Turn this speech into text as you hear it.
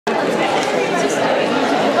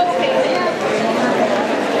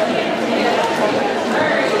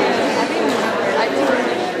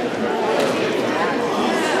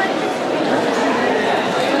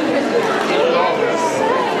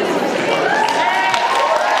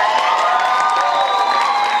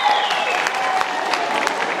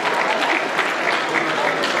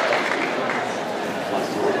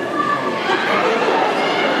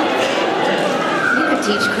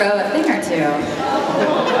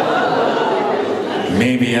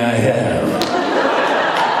Maybe I have.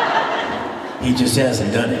 He just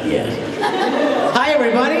hasn't done it yet. Hi,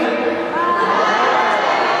 everybody.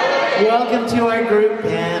 Welcome to our group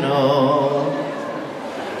panel.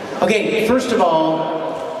 Okay, first of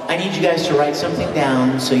all, I need you guys to write something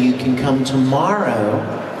down so you can come tomorrow.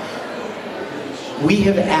 We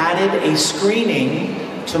have added a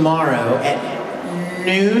screening tomorrow at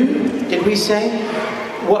noon, did we say?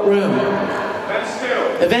 What room?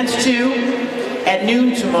 Events 2 at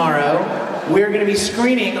noon tomorrow. We're going to be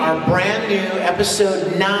screening our brand new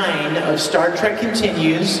episode 9 of Star Trek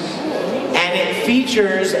Continues, and it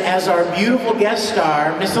features as our beautiful guest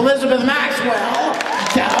star, Miss Elizabeth Maxwell.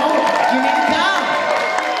 So, you need to come.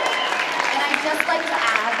 And I'd just like to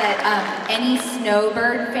add that any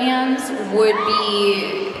Snowbird fans would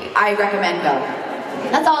be, I recommend go.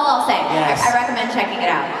 That's all I'll say. Yes. I recommend checking it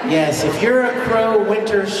out. Yes, if you're a Qrow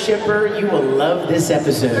winter shipper, you will love this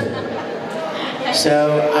episode.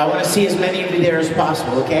 So I want to see as many of you there as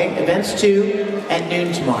possible, okay? Events 2 at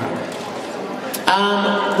noon tomorrow.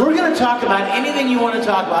 We're going to talk about anything you want to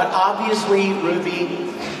talk about. Obviously,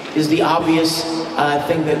 RWBY is the obvious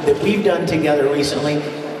thing that we've done together recently.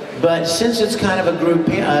 But since it's kind of a group,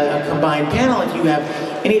 a combined panel, if you have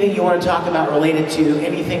anything you want to talk about related to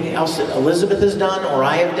anything else that Elizabeth has done or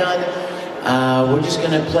I have done, we're just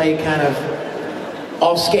going to play kind of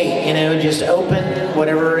all skate, you know, just open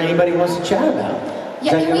whatever anybody wants to chat about.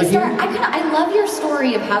 Yeah, can we start? I love your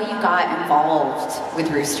story of how you got involved with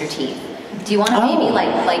Rooster Teeth. Do you want to maybe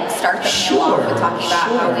like start the panel off with talking about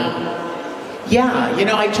how we... Yeah, you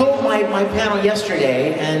know, I told my panel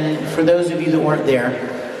yesterday, and for those of you that weren't there,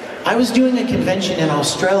 I was doing a convention in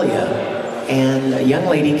Australia, and a young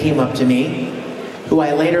lady came up to me, who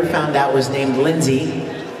I later found out was named Lindsay.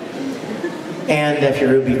 And if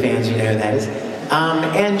you're RWBY fans, you know who that is.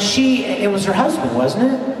 And it was her husband,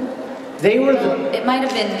 wasn't it? They were It might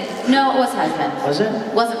have been, no, it was husband. Was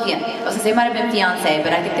it? Wasn't fiancé. I was gonna say it might have been fiancé,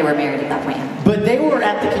 but I think they were married at that point. But they were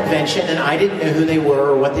at the convention, and I didn't know who they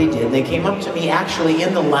were or what they did. And they came up to me actually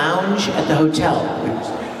in the lounge at the hotel.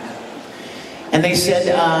 And they said,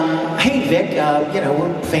 hey Vic, you know,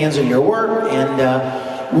 we're fans of your work,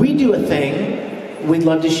 and we do a thing, we'd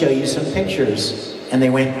love to show you some pictures. And they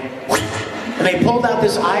went, and they pulled out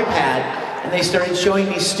this iPad, and they started showing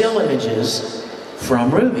me still images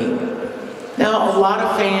from RWBY. Now, a lot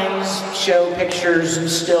of fans show pictures and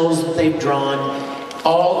stills that they've drawn,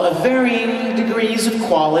 all of varying degrees of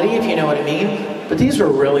quality, if you know what I mean. But these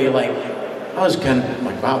were really like, I was kind of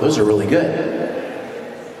like, wow, those are really good.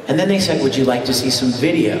 And then they said, would you like to see some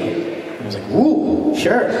video? I was like, ooh,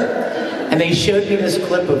 sure. And they showed me this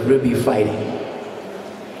clip of RWBY fighting.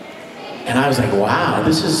 And I was like, wow,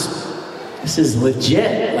 this is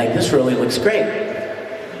legit. Like, this really looks great.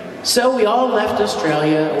 So we all left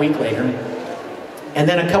Australia a week later. And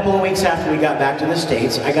then a couple of weeks after we got back to the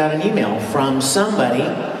States, I got an email from somebody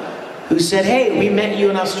who said, hey, we met you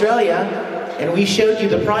in Australia, and we showed you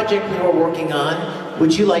the project we were working on.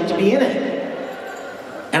 Would you like to be in it?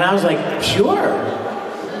 And I was like, sure.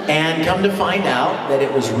 And come to find out that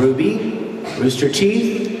it was RWBY, Rooster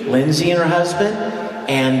Teeth, Lindsay and her husband,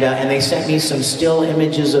 and they sent me some still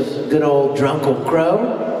images of good old drunk old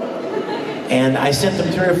Qrow. And I sent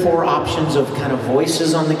them 3 or 4 options of kind of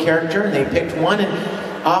voices on the character, and they picked one,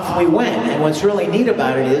 and off we went. And what's really neat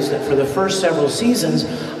about it is that for the first several seasons,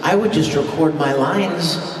 I would just record my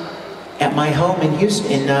lines at my home in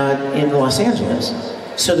Houston, in Los Angeles.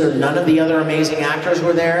 So none of the other amazing actors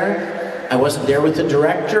were there. I wasn't there with the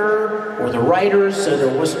director or the writers, so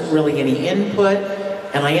there wasn't really any input.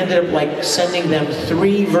 And I ended up like sending them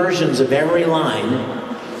 3 versions of every line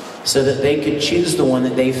so that they could choose the one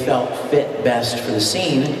that they felt fit best for the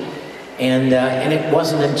scene. And it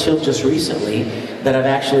wasn't until just recently that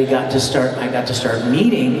I got to start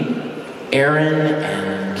meeting Aaron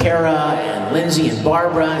and Kara and Lindsay and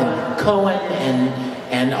Barbara and Cohen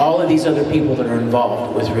and all of these other people that are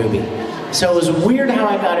involved with RWBY. So it was weird how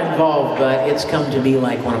I got involved, but it's come to be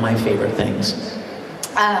like one of my favorite things.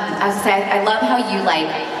 I was gonna say, I love how you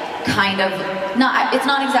like kind of, it's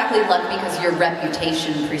not exactly luck because your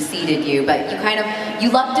reputation preceded you, but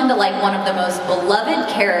you lucked into like one of the most beloved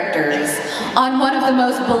characters on one of the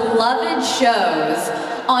most beloved shows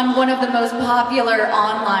on one of the most popular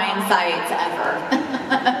online sites ever.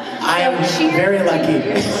 I am very lucky.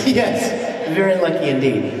 Yes, very lucky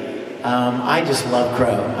indeed. I just love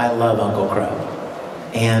Qrow. I love Uncle Qrow.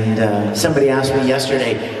 And somebody asked me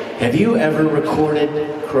yesterday, have you ever recorded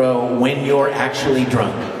Qrow when you're actually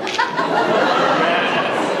drunk?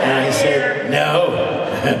 And I said, no.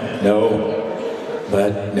 No.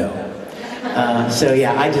 But no. So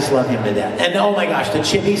yeah, I just love him to death. And oh my goch, the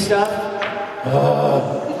chibi stuff,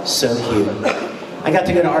 Oh, so cute. I got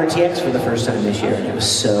to go to RTX for the first time this year, and it was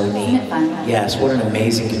so neat. Isn't it fun? Yes, what an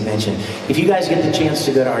amazing convention. If you guys get the chance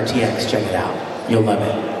to go to RTX, check it out. You'll love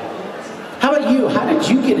it. How about you? How did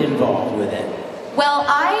you get involved with it? Well,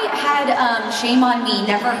 I had, shame on me,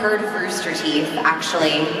 never heard of Rooster Teeth,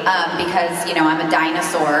 actually, because, you know, I'm a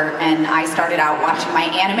dinosaur, and I started out watching my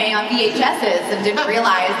anime on VHSs and didn't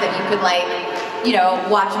realize that you could, like, you know,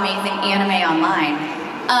 watch amazing anime online.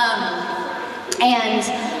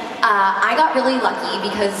 I got really lucky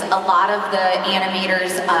because a lot of the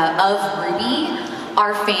animators of RWBY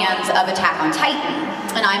are fans of Attack on Titan,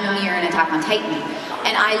 and I'm a mirror in Attack on Titan.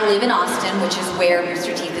 And I live in Austin, which is where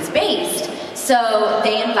Rooster Teeth is based, so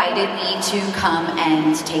they invited me to come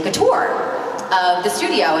and take a tour of the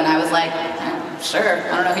studio, and I was like, sure,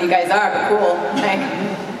 I don't know who you guys are, but cool. Like,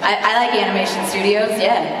 I like animation studios,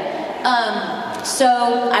 yeah. So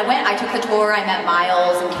I went, I took the tour, I met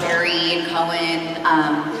Miles and Carrie and Cohen,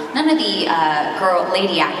 none of the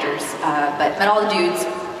lady actors, but met all the dudes.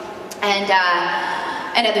 And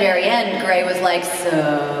at the very end, Gray was like,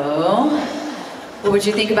 so, what would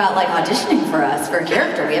you think about like auditioning for us for a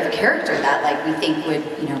character? We have a character that like we think would,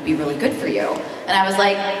 you know, be really good for you. And I was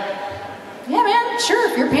like, yeah man,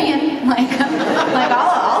 sure, if you're paying, like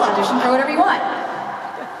I'll audition for whatever you want.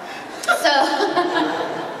 So,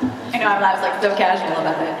 I know, I was like so casual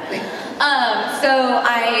about it. So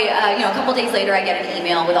I, you know, a couple days later I get an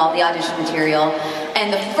email with all the audition material,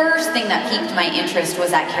 and the first thing that piqued my interest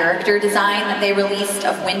was that character design that they released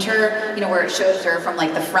of Winter, you know, where it shows her from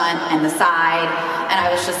like the front and the side, and I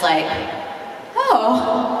was just like,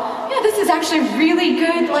 oh, yeah, this is actually really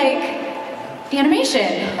good, like,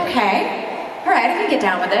 animation. Okay, all right, I can get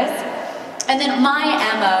down with this. And then my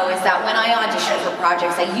MO is that when I audition for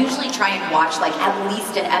projects, I usually try and watch like at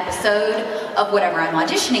least an episode of whatever I'm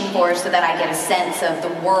auditioning for so that I get a sense of the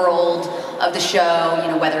world of the show, you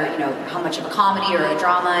know, whether, you know, how much of a comedy or a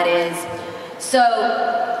drama it is. So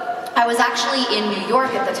I was actually in New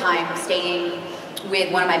York at the time staying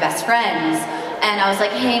with one of my best friends, and I was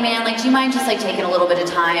like, hey man, like, do you mind just like taking a little bit of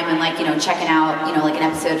time and like, you know, checking out, you know, like an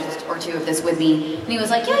episode or two of this with me? And he was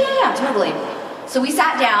like, yeah, totally. So we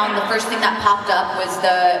sat down. The first thing that popped up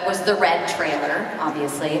was the Red trailer,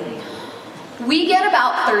 obviously. We get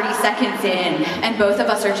about 30 seconds in, and both of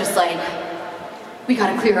us are just like, we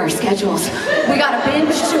gotta clear our schedules. We got a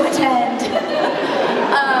binge to attend.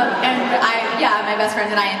 My best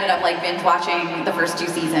friend and I ended up like binge watching the first 2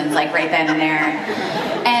 seasons, like right then and there.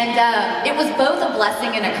 And it was both a blessing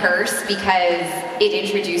and a curse because it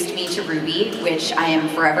introduced me to RWBY, which I am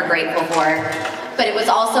forever grateful for. But it was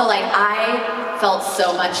also like, I felt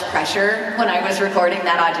so much pressure when I was recording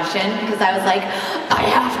that audition because I was like, I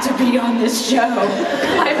have to be on this show.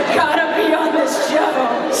 I've gotta be on this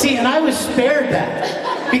show. See, and I was spared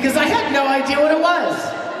that because I had no idea what it was.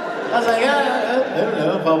 I was like, I don't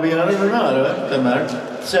know if I'll be on it or not. It doesn't matter.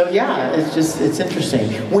 So yeah, it's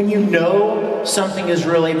interesting. When you know something is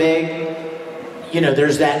really big, you know,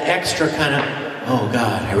 there's that extra kind of, oh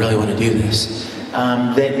God, I really want to do this.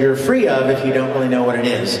 That you're free of if you don't really know what it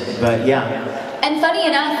is. But yeah. And funny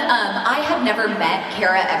enough, I had never met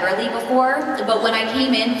Kara Everly before, but when I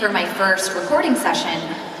came in for my first recording session,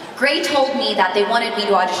 Gray told me that they wanted me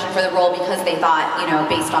to audition for the role because they thought, you know,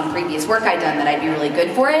 based on previous work I'd done, that I'd be really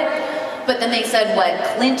good for it. But then they said what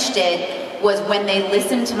clinched it was when they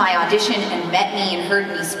listened to my audition and met me and heard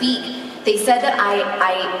me speak, they said that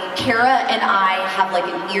Kara and I have like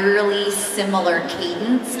an eerily similar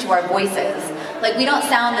cadence to our voices. Like, we don't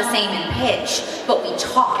sound the same in pitch, but we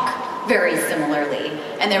talk very similarly.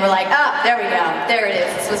 And they were like, oh, there we go. There it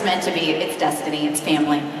is. This was meant to be. It's destiny. It's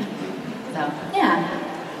family. So, yeah.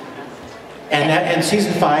 And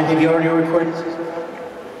season 5, have you already recorded? Vic,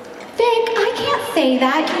 I can't say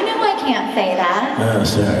that. You know I can't say that. Oh,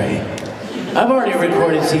 sorry. I've already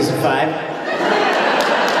recorded season 5.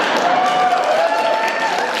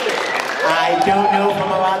 I don't know if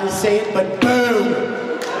I'm allowed to say it, but boom!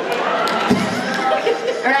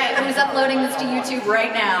 All right, who's uploading this to YouTube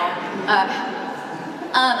right now?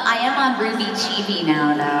 I am on RWBY TV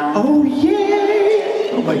now, though. Oh,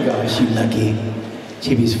 yay! Oh my gosh, you lucky.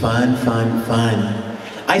 Chibi's fun.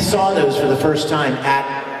 I saw those for the first time at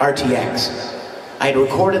RTX. I had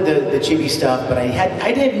recorded the Chibi stuff, but I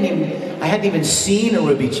hadn't even seen a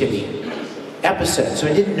RWBY Chibi episode, so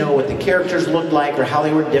I didn't know what the characters looked like or how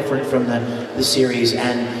they were different from the series.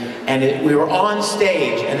 We were on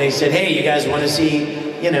stage, and they said, "Hey, you guys want to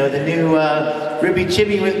see, you know, the new RWBY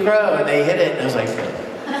Chibi with Qrow?" And they hit it, and I was like,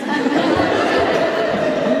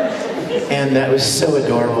 and that was so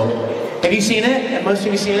adorable. Have you seen it? Have most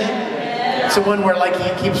of you seen it? It's the one where like he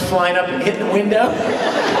keeps flying up and hitting the window.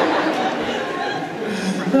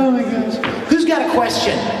 Oh my gosh. Who's got a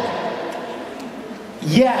question?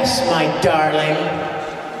 Yes, my darling.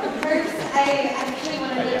 First, I actually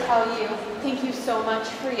wanted to tell you, thank you so much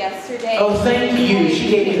for yesterday. Oh, thank you. She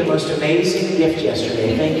gave me the most amazing gift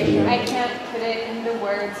yesterday. Thank you. I can't put it into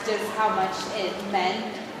words just how much it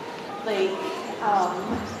meant. Like,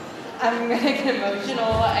 I'm gonna get emotional.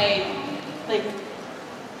 I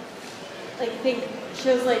think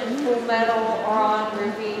shows like Full Metal or on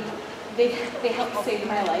RWBY, they helped save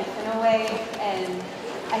my life in a way, and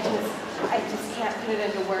I just can't put it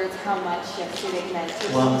into words how much yesterday meant to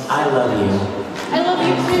me. Well, I love you. I love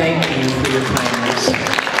you too. Thank you for your kindness.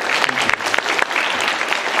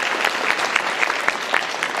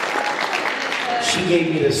 She gave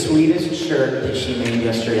me the sweetest shirt that she made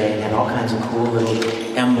yesterday. It had all kinds of cool little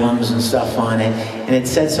emblems and stuff on it. And it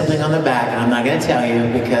said something on the back, and I'm not going to tell you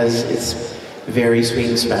because it's very sweet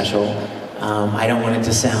and special. I don't want it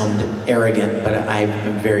to sound arrogant, but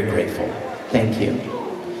I'm very grateful. Thank you.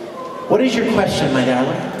 What is your question, my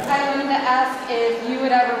darling? I wanted to ask if you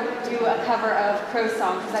would ever do a cover of Qrow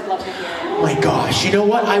song, because I'd love to hear it. Oh my gosh, you know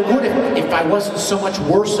what? I would if I wasn't so much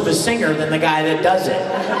worse of a singer than the guy that does it.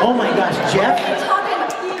 Oh my gosh, Jeff?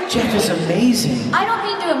 Jeff is amazing. I don't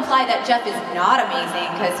mean to imply that Jeff is not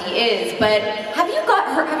amazing, because he is, but have you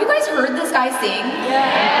guys heard this guy sing?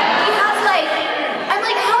 Yeah. He has I'm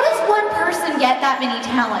like, how does one person get that many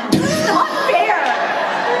talents? It's not fair.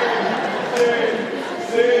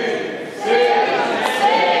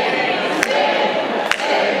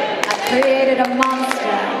 I created a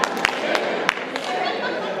monster.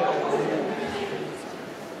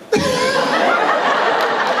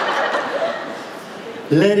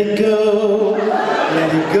 Let it go,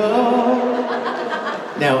 let it go.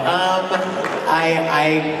 No,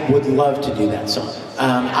 I would love to do that song.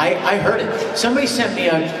 I heard it. Somebody sent me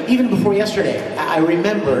even before yesterday. I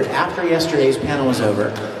remember after yesterday's panel was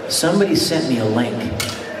over, somebody sent me a link.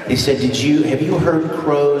 They said, have you heard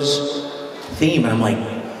Qrow's theme? And I'm like,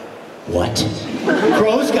 what?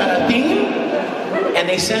 Qrow's got a theme? And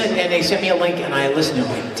they sent me a link, and I listened to it.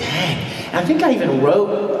 I'm like, dang. And I think I even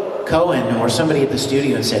wrote Cohen or somebody at the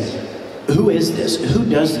studio and said, who is this? Who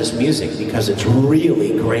does this music? Because it's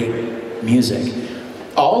really great music.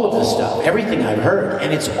 All of the stuff, everything I've heard,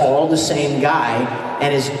 and it's all the same guy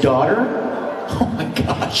and his daughter. Oh my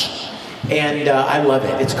gosh. And I love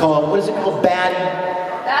it. It's called, what is it called? Bad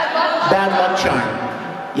Luck Charm.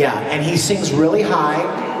 Yeah, and he sings really high,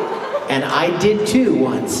 and I did too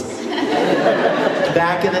once.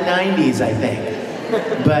 Back in the 90s, I think.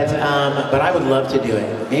 But I would love to do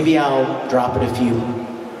it. Maybe I'll drop it a few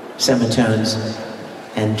semitones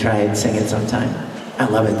and try and sing it sometime. I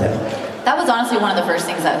love it though. That was honestly one of the first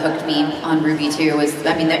things that hooked me on RWBY too. Was the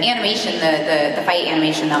animation, the fight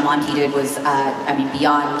animation that Monty did was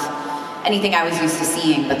beyond anything I was used to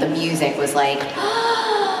seeing. But the music was like,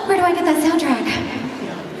 oh, where do I get that soundtrack?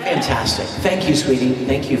 Fantastic. Thank you, sweetie.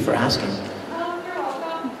 Thank you for asking.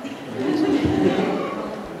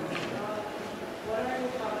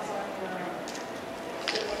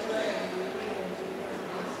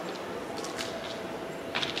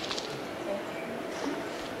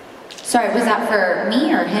 Sorry, was that for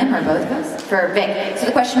me or him or both of us? For Vic. So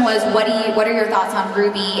the question was, what are your thoughts on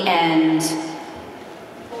RWBY and?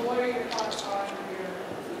 Well, what are your thoughts on your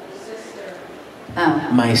sister? Oh.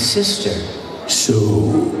 My sister.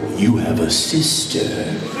 So you have a sister.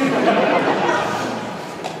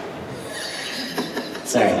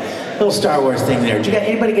 Sorry, little Star Wars thing there. Did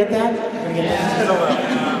anybody get that?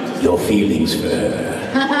 Your feelings for her.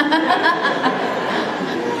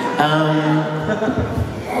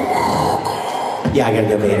 Yeah, I gotta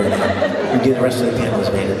go Vader now. We do the rest of the panel as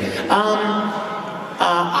Vader.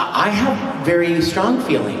 I have very strong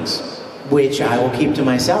feelings, which I will keep to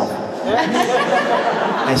myself,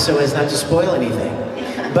 so as not to spoil anything.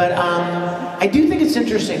 But I do think it's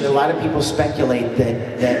interesting that a lot of people speculate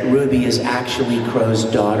that RWBY is actually Qrow's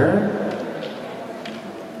daughter.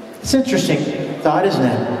 It's an interesting thought, isn't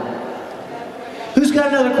it? Who's got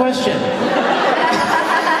another question?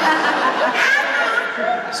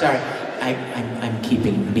 Sorry. I'm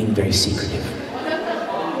being very secretive.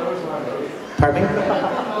 Pardon me?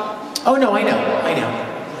 Oh no, I know.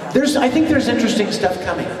 I think there's interesting stuff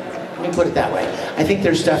coming. Let me put it that way. I think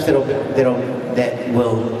there's stuff that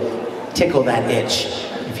will tickle that itch,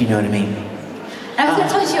 if you know what I mean. I was going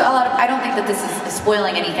to tell you I don't think that this is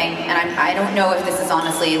spoiling anything, and I don't know if this is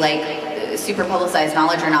honestly super publicized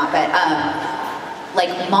knowledge or not, but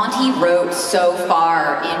Monty wrote so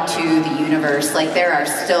far into the universe. There are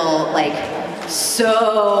still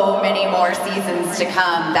so many more seasons to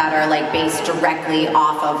come that are based directly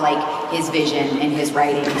off of his vision and his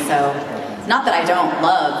writing. So Not that I don't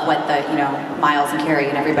love what the, you know, Miles and Carrie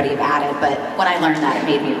and everybody have added, but when I learned that, it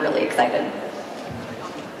made me really excited.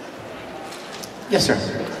 Yes, sir.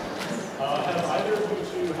 Have either of you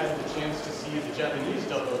two had the chance to see the Japanese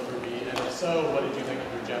dub of RWBY, and if so, what did you think of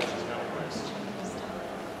your Japanese counterparts?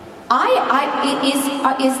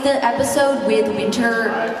 Is the episode with Winter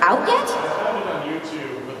out yet? I found it on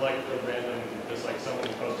YouTube with like the random, just like someone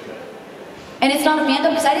posted it. And it's not a fandom,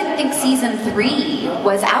 because I didn't think season 3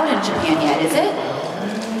 was out in Japan yet, is it?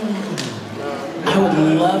 I would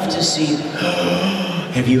love to see.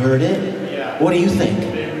 Have you heard it? Yeah. What do you think?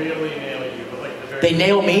 They really nail you, but like the very They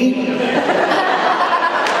nail me?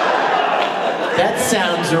 That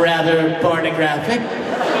sounds rather pornographic.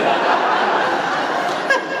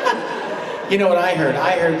 You know what I heard?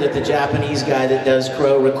 I heard that the Japanese guy that does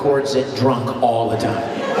Qrow records it drunk all the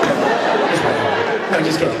time. No,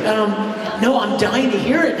 just kidding. No, I'm dying to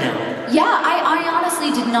hear it now. Yeah, I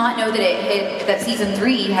honestly did not know that that season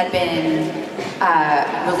 3 had been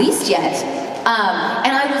released yet.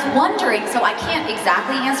 And I was wondering, so I can't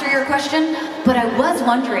exactly answer your question, but I was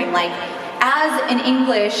wondering, like, as an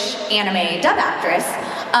English anime dub actress,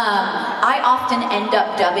 I often end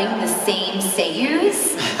up dubbing the same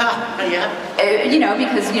seiyus. Yeah. You know,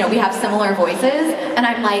 because, you know, we have similar voices, and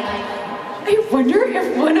I'm like, I wonder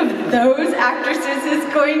if one of those actresses is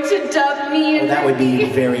going to dub me. Well, that would be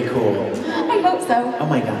very cool. I hope so. Oh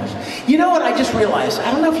my gosh. You know what I just realized? I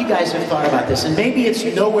don't know if you guys have thought about this, and maybe it's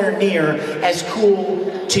nowhere near as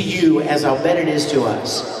cool to you as I'll bet it is to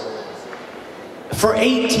us. For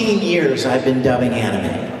 18 years I've been dubbing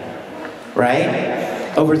anime,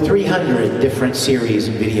 right? Over 300 different series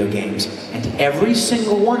of video games, and every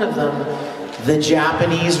single one of them, the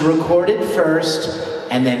Japanese recorded first,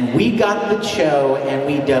 and then we got the show and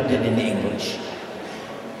we dubbed it in English.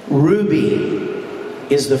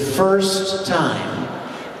 RWBY is the first time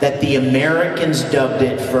that the Americans dubbed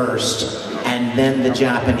it first, and then the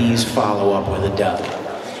Japanese follow up with a dub.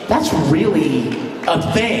 That's really a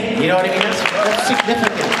thing, you know what I mean? That's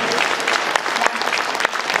significant.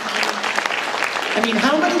 I mean,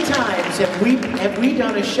 how many times have we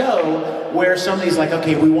done a show where somebody's like,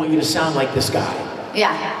 okay, we want you to sound like this guy.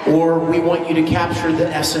 Yeah. Or we want you to capture the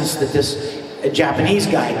essence that this Japanese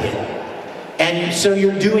guy did. And so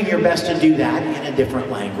you're doing your best to do that in a different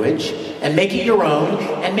language and make it your own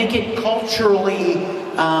and make it culturally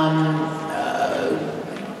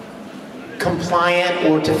compliant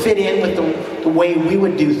or to fit in with the way we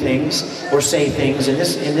would do things or say things in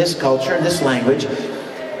this culture, in this language.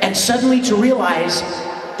 And suddenly to realize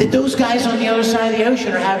that those guys on the other side of the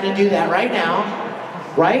ocean are having to do that right now,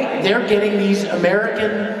 right? They're getting these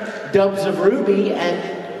American dubs of RWBY, and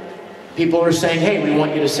people are saying, hey, we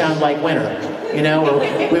want you to sound like Winter, you know, or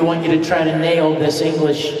we want you to try to nail this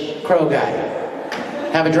English Qrow guy.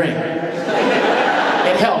 Have a drink.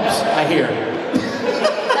 It helps, I hear.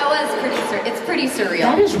 That was it's pretty surreal.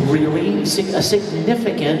 That is really a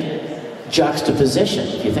significant juxtaposition,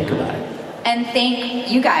 if you think about it. And thank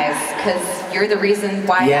you guys, because you're the reason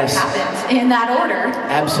why Yes. that happened in that order.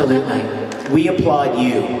 Absolutely. We applaud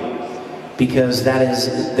you, because that is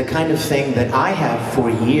the kind of thing that I have for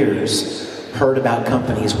years heard about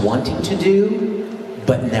companies wanting to do,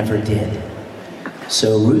 but never did.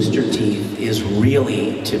 So Rooster Teeth is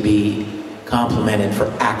really to be complimented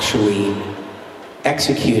for actually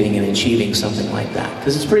executing and achieving something like that,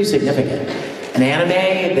 because it's pretty significant. An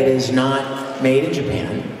anime that is not made in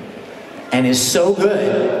Japan and is so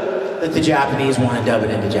good that the Japanese want to dub it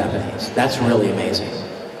into Japanese. That's really amazing.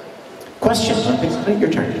 Question, your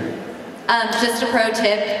turn. Just a pro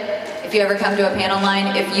tip, if you ever come to a panel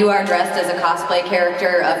line, if you are dressed as a cosplay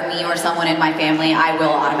character of me or someone in my family, I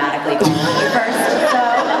will automatically call you first. So.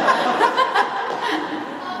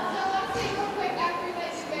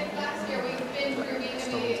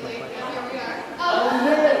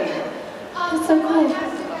 That's so cool.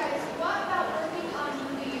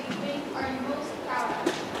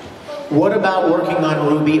 What about working on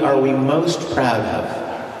RWBY are we most proud of?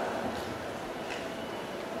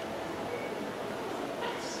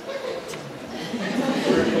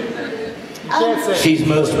 She's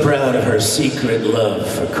most proud of her secret love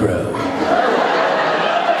for Qrow.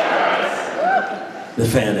 The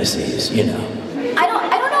fantasies, you know. I don't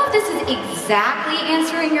know if this is exactly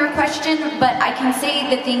answering your question, but I can say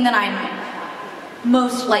the thing that I'm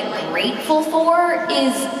most grateful for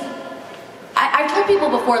is I've told people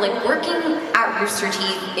before, working at Rooster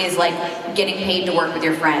Teeth is like getting paid to work with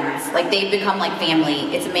your friends. They've become like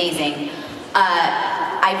family. It's amazing.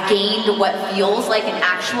 I've gained what feels like an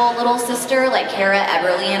actual little sister. Kara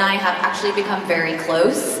Eberly and I have actually become very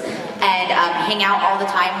close. and hang out all the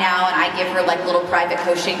time now, and I give her like little private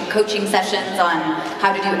coaching sessions on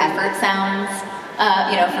how to do effort sounds,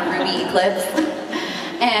 you know, for RWBY Eclipse.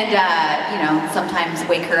 And, you know, sometimes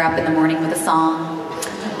wake her up in the morning with a song.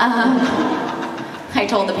 I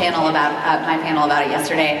told the panel about, my panel about it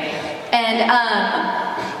yesterday. And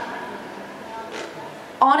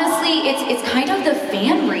honestly, it's kind of the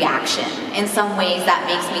fan reaction in some ways that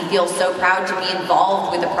makes me feel so proud to be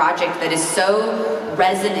involved with a project that is so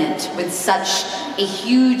resonant with such a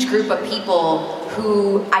huge group of people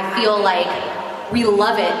who I feel like we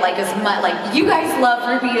love it like as much, like you guys love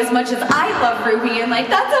RWBY as much as I love RWBY, and like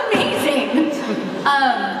that's amazing.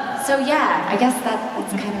 So yeah, I guess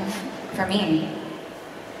that's kind of for me.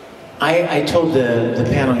 I told the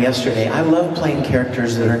panel yesterday, I love playing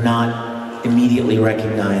characters that are not immediately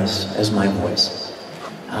recognized as my voice.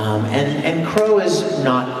 And Qrow is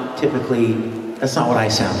not typically, that's not what I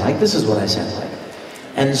sound like, this is what I sound like.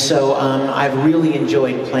 And so I've really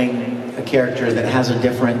enjoyed playing a character that has a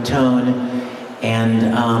different tone,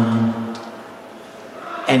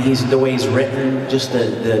 and he's, the way he's written, just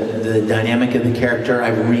the dynamic of the character,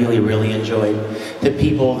 I've really enjoyed. The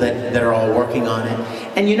people that are all working on it.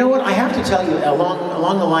 And you know what, I have to tell you,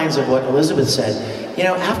 along the lines of what Elizabeth said, you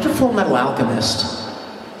know, after Full Metal Alchemist,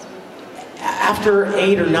 after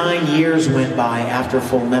 8 or 9 years went by after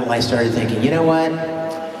Full Metal, I started thinking, you know what,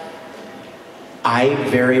 I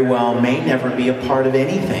very well may never be a part of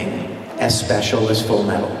anything as special as Full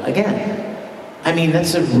Metal again. I mean,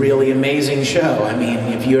 that's a really amazing show. I mean,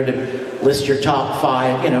 if you were to list your top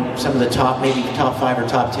 5, you know, some of the top, maybe top 5 or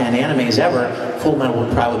top 10 animes ever, Full Metal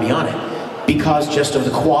would probably be on it. Because just of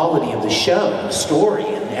the quality of the show, the story,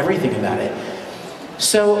 and everything about it.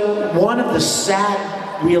 So, one of the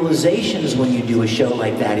sad realizations when you do a show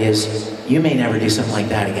like that is, you may never do something like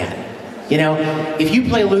that again. You know, if you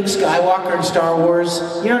play Luke Skywalker in Star Wars,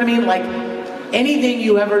 you know what I mean? Like, anything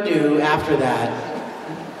you ever do after that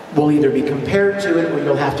will either be compared to it, or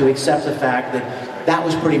you'll have to accept the fact that that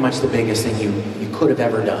was pretty much the biggest thing you could have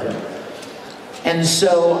ever done. And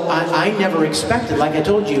so I never expected, like I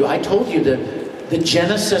told you the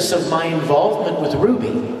genesis of my involvement with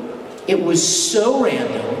RWBY. It was so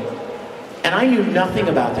random, and I knew nothing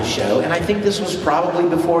about the show, and I think this was probably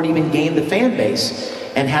before it even gained the fan base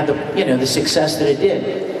and had the, you know, the success that it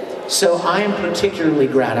did. So I am particularly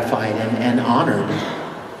gratified and honored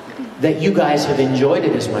that you guys have enjoyed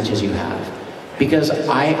it as much as you have. Because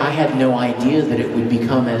I had no idea that it would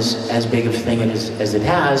become as big of a thing as it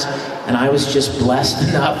has, and I was just blessed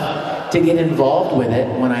enough to get involved with it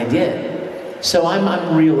when I did. So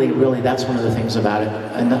I'm really, that's one of the things about it,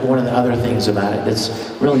 and one of the other things about it that's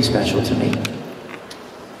really special to me.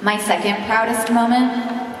 My second proudest moment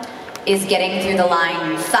is getting through the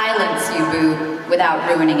line, "Silence, you boob," without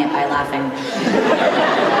ruining it by laughing.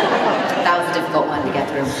 That was a difficult one to get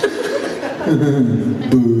through.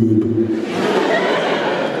 Boob.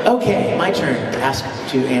 Okay, my turn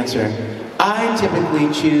to answer. I typically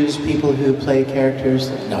choose people who play characters.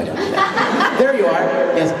 No, I don't do that. There you are.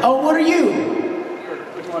 Yes. Oh, what are you?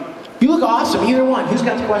 Which one? You look awesome. Either one. Who's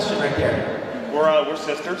got the question right there? We're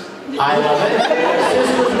sisters. I love it.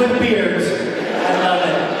 Sisters with beards. I love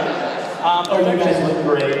it. Oh, you guys look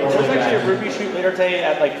great. Oh, there's actually a RWBY shoot later today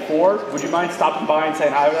at like 4. Would you mind stopping by and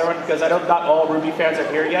saying hi to everyone? Because I know not all RWBY fans are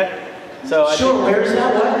here yet. So sure, where's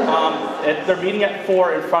that one? They're meeting at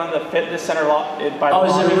 4 in front of the fitness center lot. Oh,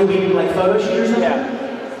 is it a RWBY like photo shoot or something? Yeah.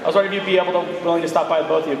 I was wondering if you'd be willing to stop by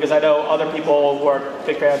both of you, because I know other people who are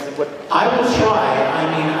big fans would. I will try. I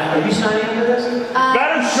mean, are you signing up for this?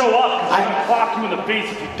 Better show up, because I'm going to clock you in the face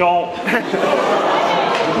if you don't.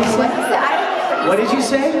 What did you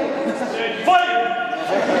say? Fight!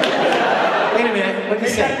 Wait a minute, what did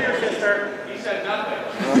you say? Your sister. He said nothing.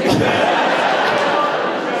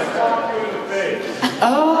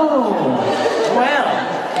 Oh, well,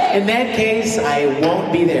 in that case, I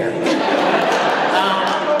won't be there.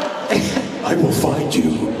 I will find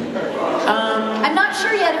you. I'm not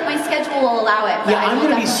sure yet if my schedule will allow it. But yeah, I'm going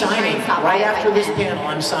to be signing. Right after this panel,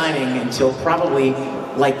 I'm signing until probably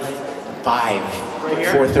like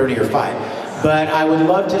 4:30 or 5. But I would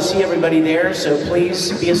love to see everybody there, so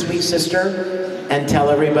please be a sweet sister and tell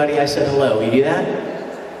everybody I said hello. You do that?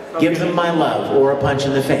 Give them my love or a punch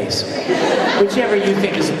in the face. Whichever you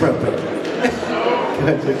think is appropriate. Go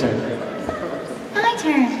ahead, your turn. My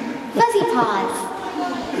turn. Fuzzy paws.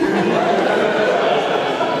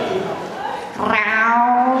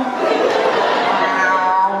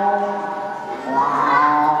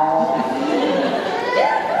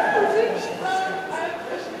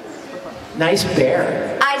 Nice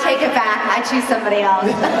bear. I take it back. I choose somebody else.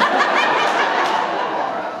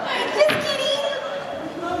 Just kidding.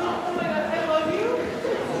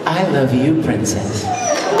 I love you, princess.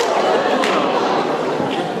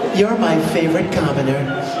 You're my favorite commoner.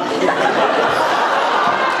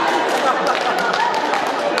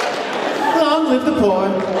 Long live the poor.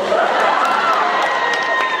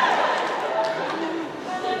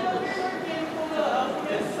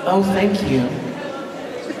 Oh, thank you.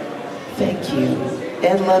 Thank you.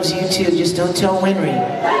 Ed loves you too, just don't tell Winry.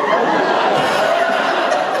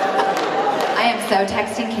 I am so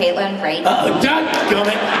texting Caitlin right now. Uh-oh,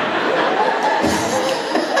 dadgummit.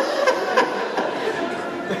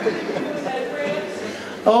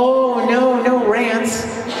 Oh, no rants.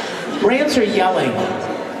 Rants are yelling.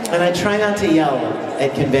 And I try not to yell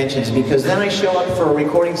at conventions because then I show up for a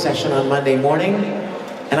recording session on Monday morning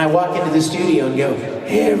and I walk into the studio and go,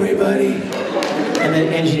 hey everybody. And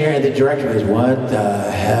the engineer and the director goes, what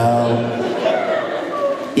the hell?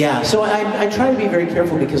 Yeah, so I try to be very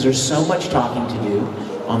careful because there's so much talking to do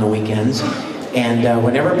on the weekends. And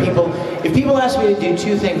if people ask me to do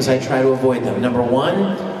two things, I try to avoid them. Number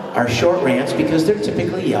one are short rants because they're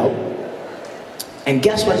typically yelp. And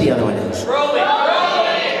guess what the other one is?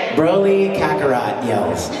 Broly Kakarot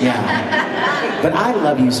yells, yeah. But I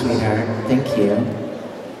love you, sweetheart. Thank you.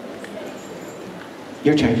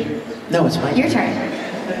 Your turn. No, it's my turn. Your turn.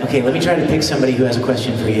 Okay, let me try to pick somebody who has a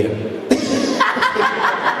question for you.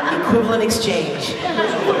 Equivalent exchange.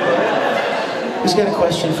 Who's got a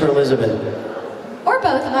question for Elizabeth? Or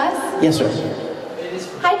both of us. Yes, sir.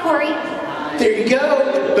 Hi, Corey. There you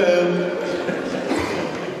go. Boom.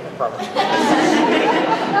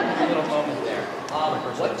 Little moment there.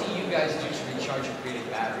 What do you guys do to recharge your creative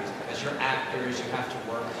batteries? Because you're actors, you have to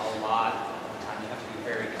work a lot. You have to be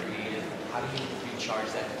very creative. How do you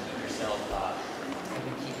recharge that to keep yourself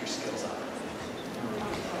and keep your skills up?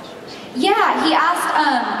 Yeah, he asked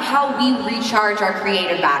how we recharge our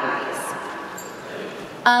creative batteries.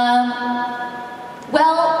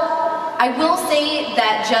 Well, I will say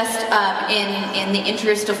that just in the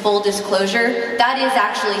interest of full disclosure, that is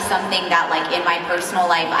actually something that, like, in my personal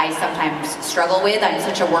life, I sometimes struggle with. I'm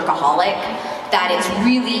such a workaholic that it's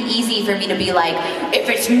really easy for me to be like, if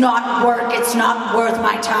it's not work, it's not worth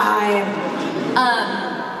my time.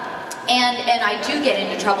 And I do get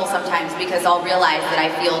into trouble sometimes because I'll realize that I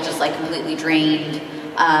feel just like completely drained,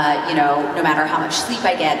 you know, no matter how much sleep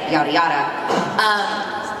I get, yada yada.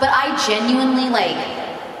 But I genuinely, like,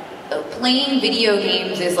 playing video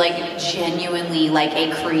games is like genuinely like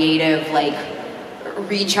a creative, like,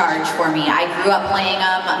 recharge for me. I grew up playing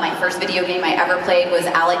them. My first video game I ever played was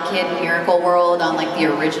Alec Kid Miracle World on, like, the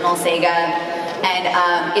original Sega. And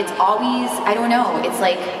it's always, I don't know, it's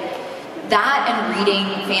like that and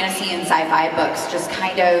reading fantasy and sci-fi books just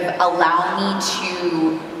kind of allow me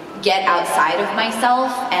to get outside of myself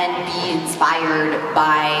and be inspired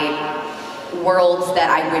by worlds that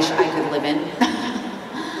I wish I could live in.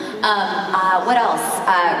 What else?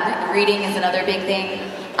 Reading is another big thing.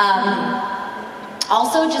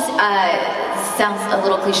 Also, just sounds a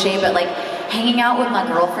little cliche, but like hanging out with my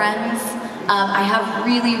girlfriends. I have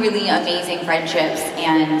really, really amazing friendships,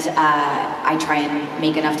 and I try and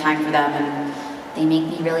make enough time for them, and they make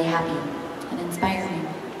me really happy and inspire me.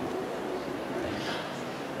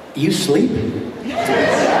 You sleep?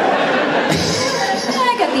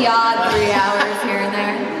 I got the odd 3 hours here and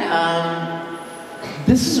there. You know.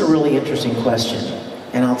 This is a really interesting question,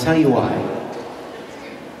 and I'll tell you why.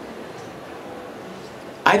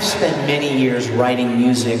 I've spent many years writing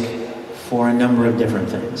music for a number of different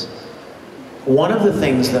things. One of the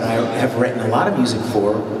things that I have written a lot of music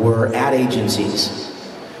for were ad agencies.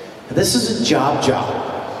 This is a job.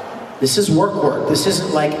 This is work. This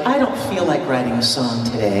isn't like, I don't feel like writing a song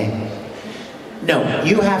today. No,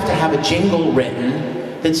 you have to have a jingle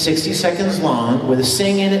written that's 60 seconds long, with a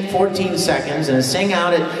sing in it 14 seconds, and a sing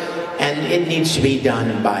out it, and it needs to be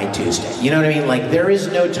done by Tuesday. You know what I mean? Like, there is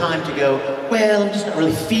no time to go, well, I'm just not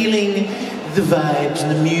really feeling the vibes,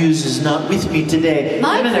 and the muse is not with me today.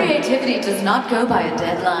 My creativity does not go by a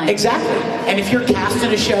deadline. Exactly. And if you're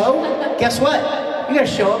casting a show, guess what? You gotta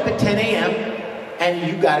show up at 10 a.m. and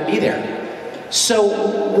you gotta be there. So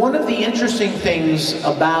one of the interesting things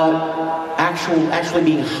about actually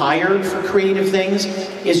being hired for creative things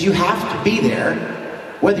is you have to be there,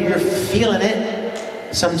 whether you're feeling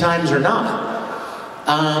it sometimes or not.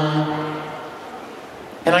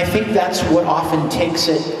 And I think that's what often takes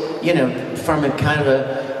it, you know, from a kind of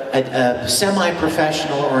a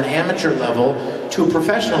semi-professional or an amateur level to a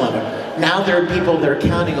professional level. Now there are people that are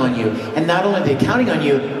counting on you, and not only are they counting on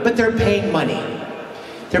you, but they're paying money.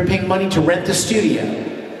 They're paying money to rent the studio,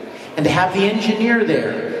 and to have the engineer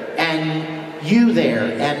there, and you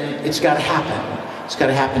there, and it's got to happen. It's got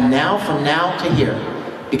to happen now, from now to here,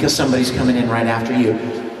 because somebody's coming in right after you.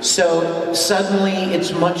 So suddenly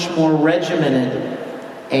it's much more regimented,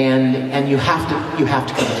 and you have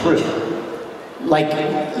to come through. Like,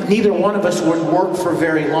 neither one of us would work for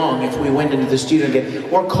very long if we went into the studio again,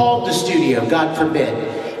 or called the studio, God forbid,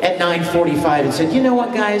 at 9:45 and said, you know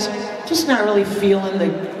what, guys, just not really feeling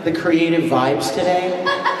the creative vibes today.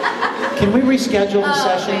 Can we reschedule the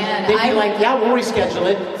session? Man, They'd be like, yeah, we'll reschedule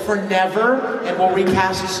it for never, and we'll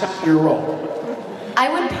recast your role. I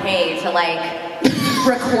would pay to like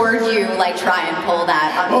record you like try and pull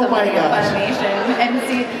that on Oh some my of your gosh. animation and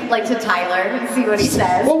see, like, to Tyler and see what he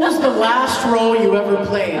says. What was the last role you ever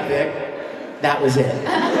played, Vic? That was it.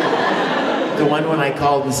 The one when I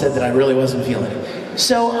called and said that I really wasn't feeling it.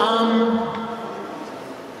 So,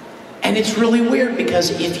 and it's really weird because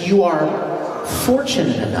if you are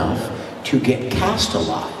fortunate enough to get cast a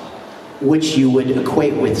lot, which you would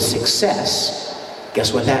equate with success,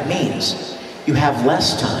 guess what that means? You have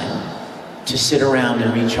less time to sit around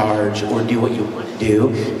and recharge or do what you want to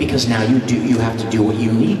do, because now you have to do what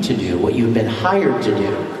you need to do, what you've been hired to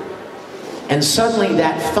do. And suddenly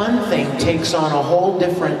that fun thing takes on a whole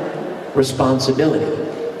different responsibility,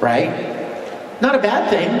 right? Not a bad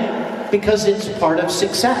thing, because it's part of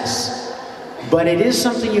success. But it is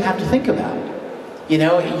something you have to think about. You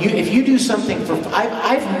know, if you do something for,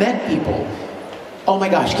 I've met people, oh my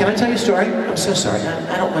gosh, can I tell you a story? I'm so sorry,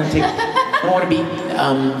 I don't want to take, I don't want to be,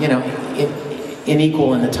 you know,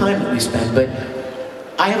 unequal in the time that we spend, but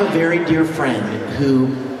I have a very dear friend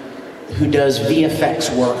who does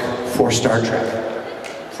VFX work for Star Trek,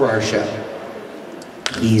 for our show.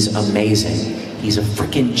 He's amazing. He's a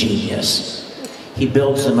freaking genius. He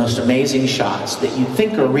builds the most amazing shots that you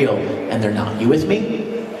think are real, and they're not. You with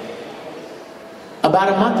me? About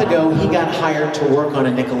a month ago, he got hired to work on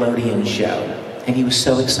a Nickelodeon show, and he was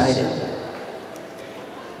so excited.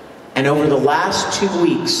 And over the last 2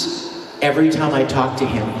 weeks, every time I talk to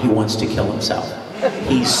him, he wants to kill himself.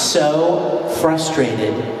 He's so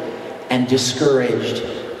frustrated and discouraged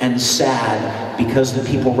and sad because the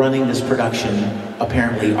people running this production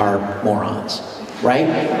apparently are morons.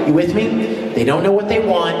 Right? You with me? They don't know what they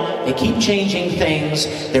want, they keep changing things,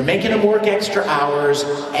 they're making him work extra hours,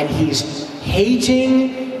 and he's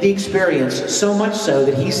hating the experience so much so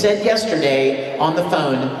that he said yesterday on the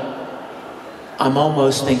phone, I'm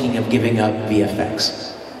almost thinking of giving up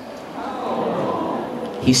VFX.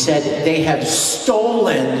 He said they have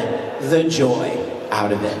stolen the joy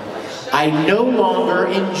out of it. I no longer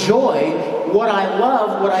enjoy what I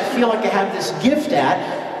love, what I feel like I have this gift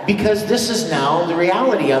at, because this is now the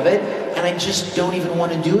reality of it, and I just don't even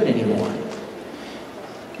want to do it anymore.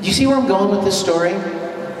 Do you see where I'm going with this story?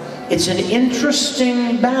 It's an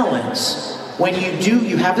interesting balance. When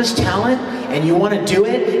you have this talent, and you want to do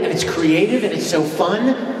it, and it's creative, and it's so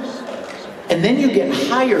fun, and then you get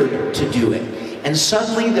hired to do it. And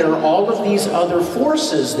suddenly there are all of these other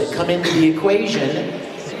forces that come into the equation,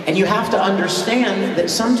 and you have to understand that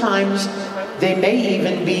sometimes they may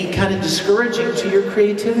even be kind of discouraging to your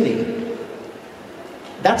creativity.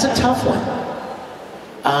 That's a tough one.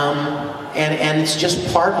 And it's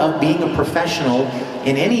just part of being a professional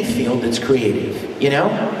in any field that's creative, you know?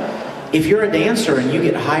 If you're a dancer and you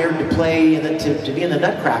get hired to play, to be in the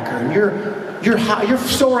Nutcracker, and you're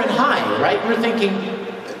soaring high, right? You're thinking,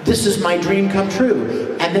 this is my dream come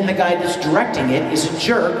true. And then the guy that's directing it is a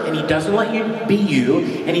jerk, and he doesn't let you be you,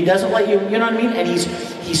 and he doesn't let you, you know what I mean? And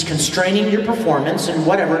he's constraining your performance and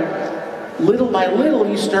whatever. Little by little,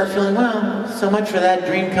 you start feeling, well, so much for that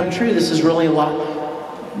dream come true. This is really a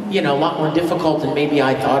lot more difficult than maybe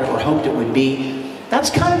I thought or hoped it would be. That's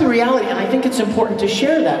kind of the reality, and I think it's important to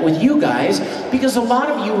share that with you guys, because a lot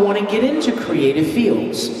of you want to get into creative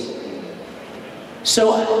fields.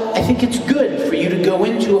 So I think it's good for you to go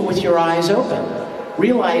into it with your eyes open,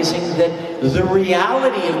 realizing that the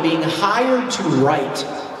reality of being hired to write,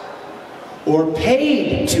 or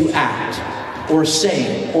paid to act, or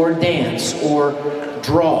sing, or dance, or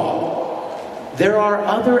draw, there are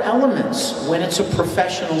other elements when it's a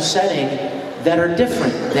professional setting that are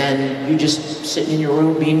different than you just sitting in your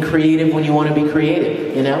room being creative when you want to be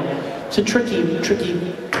creative, you know? It's a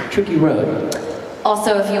tricky road.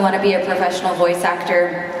 Also, if you want to be a professional voice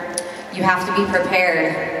actor, you have to be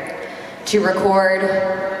prepared to record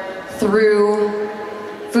through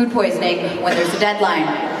food poisoning when there's a deadline.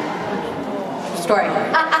 True story.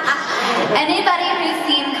 Anybody who's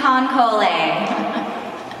seen Con Cole?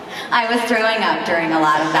 I was throwing up during a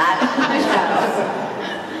lot of that show.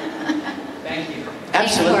 Thank you.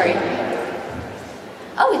 Absolutely.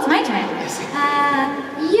 Thanks, oh, it's my turn.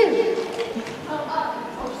 You.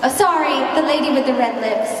 Oh, sorry, the lady with the red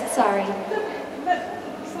lips. Sorry.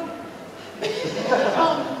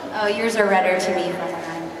 Oh, yours are redder to me from where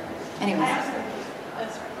I'm. Anyways.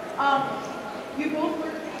 You both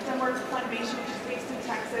have done work for Funimation, which is based in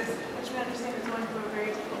Texas, which we understand is going through a very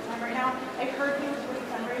difficult time right now. I heard you were doing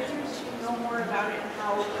fundraisers. Do you know more about it and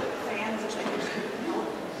how fans and vendors can help?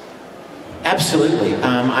 Absolutely.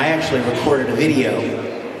 I actually recorded a video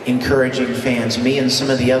encouraging fans, me and some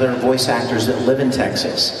of the other voice actors that live in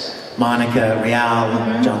Texas, Monica,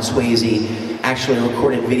 Real, John Swayze, actually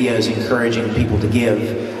recorded videos encouraging people to give.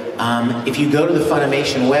 If you go to the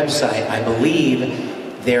Funimation website, I believe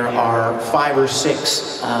there are 5 or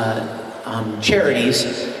 6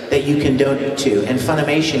 charities that you can donate to, and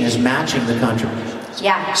Funimation is matching the contributions.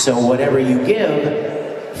 Yeah. So whatever you give,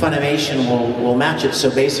 Funimation will match it, so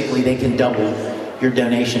basically they can double your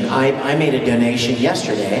donation. I made a donation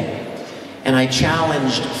yesterday, and I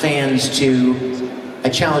challenged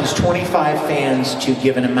 25 fans to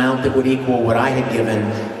give an amount that would equal what I had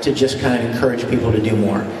given to just kind of encourage people to do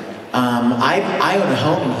more. I own a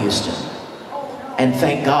home in Houston, and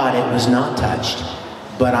thank God it was not touched.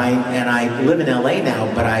 But I live in LA now,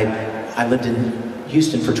 but I lived in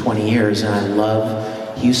Houston for 20 years, and I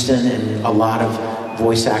love Houston, and a lot of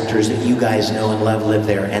voice actors that you guys know and love live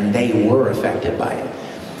there, and they were affected by it.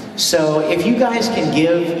 So if you guys can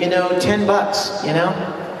give, $10, so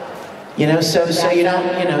you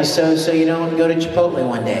don't, so you don't go to Chipotle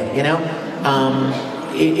one day,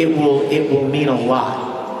 it will mean a lot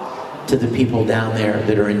to the people down there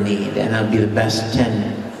that are in need, and that'll be the best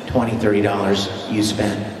 $10, $20, $30 you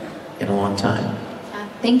spend in a long time.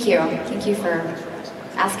 Thank you. Thank you for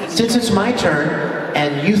asking. Since it's my turn,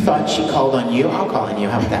 and you thought she called on you, I'll call on you.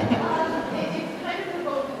 How about that? It's kind of for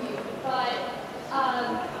both of you, but I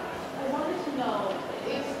wanted to know,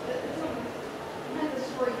 it's kind of a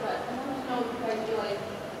story, but I wanted to know if you guys feel like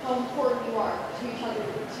how important you are to each other,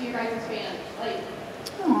 to your guys' fans. Like,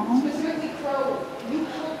 specifically Qrow, you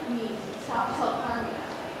helped me stop self-harming.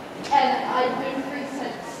 And I've been free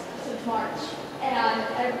since March, and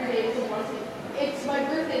every day is a blessing. It's my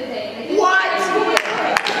birthday today. And I didn't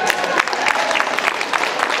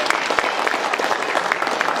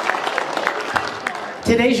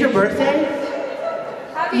Today's your birthday?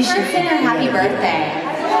 You should sing her happy birthday.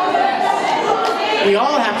 We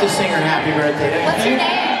all have to sing her happy birthday. What's your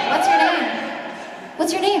name? What's your name?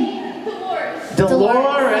 What's your name? Dolores.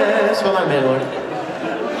 Dolores. Hold on a minute, Lord.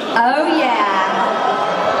 Oh yeah.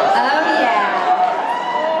 Oh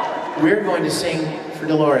yeah. We're going to sing for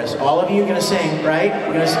Dolores. All of you are going to sing, right?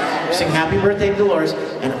 We're going to sing happy birthday to Dolores,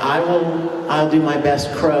 and I'll do my best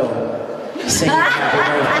Qrow singing happy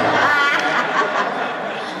birthday.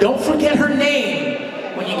 Don't forget her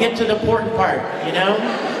name when you get to the important part,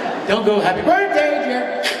 Don't go, happy birthday,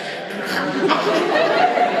 dear.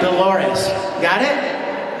 Dolores. Got it?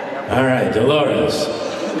 All right, Dolores.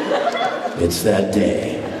 It's that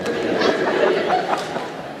day.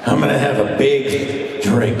 I'm gonna have a big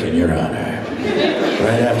drink in your honor,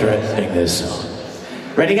 right after I sing this song.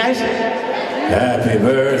 Ready, guys? Happy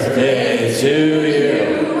birthday to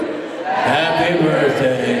you. Happy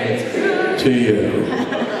birthday to you.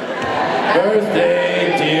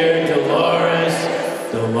 Birthday, dear Dolores,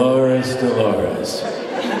 Dolores, Dolores.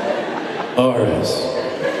 Dolores.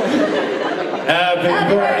 Happy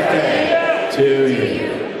birthday to you.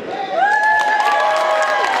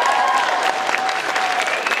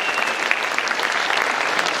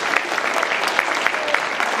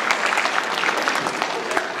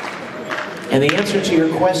 And the answer to your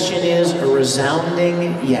question is a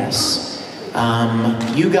resounding yes.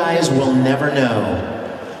 You guys will never know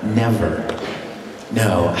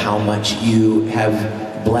how much you have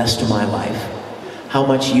blessed my life, how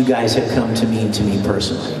much you guys have come to mean to me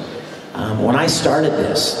personally. When I started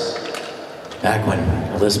this, back when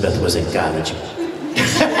Elizabeth was in college,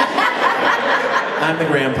 I'm the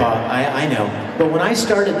grandpa, I know, but when I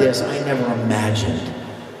started this, I never imagined.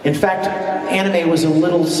 In fact, anime was a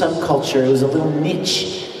little subculture, it was a little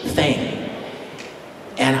niche thing.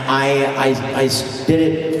 And I did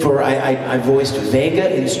it I voiced Vega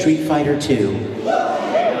in Street Fighter 2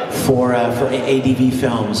 for ADV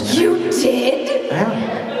Films. You did? Yeah.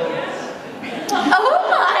 Oh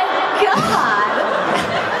my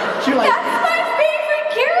God! You're like, That's my favorite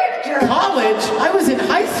character! college? I was in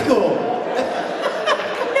high school.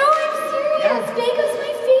 No, I'm serious. Vega's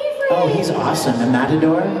my favorite. Oh, he's awesome. The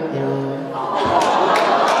Matador? Yeah.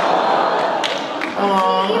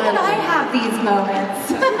 Even I have these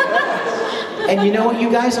moments. And you know what, you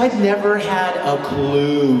guys? I'd never had a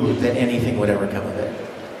clue that anything would ever come of it.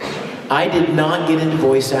 I did not get into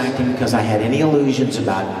voice acting because I had any illusions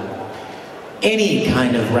about any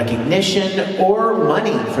kind of recognition or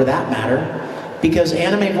money, for that matter, because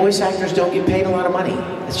anime voice actors don't get paid a lot of money.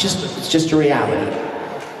 It's just a reality.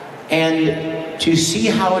 And to see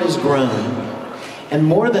how it has grown, and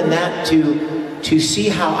more than that, to see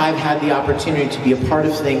how I've had the opportunity to be a part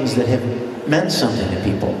of things that have meant something to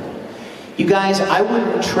people. You guys, I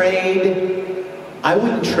wouldn't trade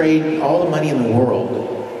all the money in the world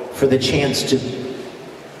for the chance to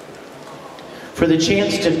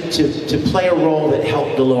play a role that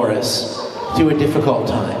helped Dolores through a difficult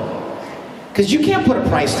time. Because you can't put a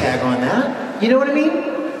price tag on that. You know what I mean?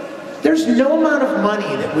 There's no amount of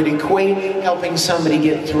money that would equate helping somebody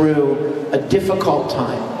get through a difficult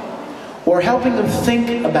time, or helping them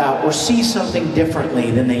think about or see something differently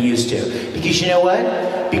than they used to. Because you know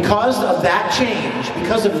what? Because of that change,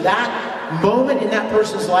 because of that moment in that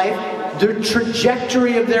person's life, the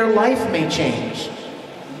trajectory of their life may change.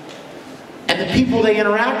 And the people they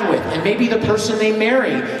interact with, and maybe the person they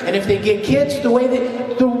marry, and if they get kids, the way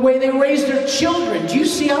they raise their children. Do you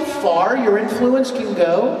see how far your influence can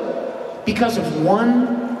go? Because of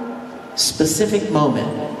one specific moment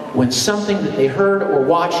when something that they heard or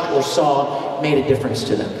watched or saw made a difference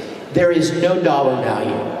to them. There is no dollar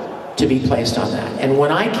value to be placed on that. And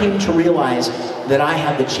when I came to realize that I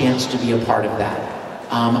had the chance to be a part of that,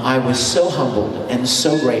 I was so humbled and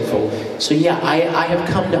so grateful. So yeah, I have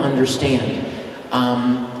come to understand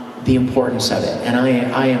the importance of it, and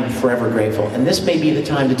I am forever grateful. And this may be the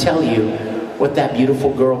time to tell you what that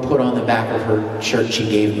beautiful girl put on the back of her shirt she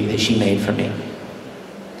gave me, that she made for me.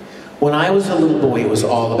 When I was a little boy, it was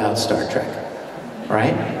all about Star Trek,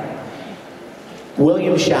 right?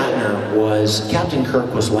 William Shatner was, Captain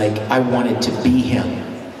Kirk was like, I wanted to be him.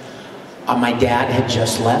 My dad had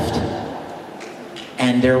just left,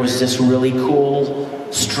 and there was this really cool,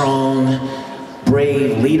 strong,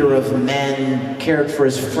 brave leader of men, cared for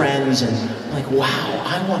his friends, and I'm like, wow,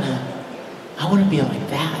 I wanna be like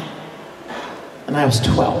that. And I was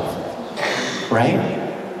 12, right?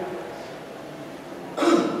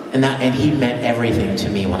 And he meant everything to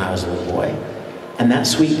me when I was a little boy. And that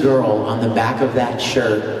sweet girl, on the back of that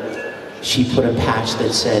shirt, she put a patch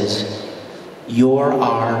that says, "You're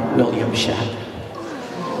our William Shatner."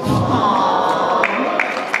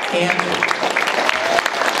 And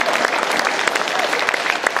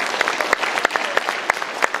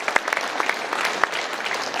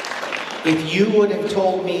if you would have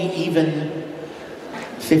told me even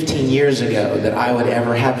 15 years ago that I would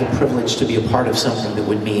ever have the privilege to be a part of something that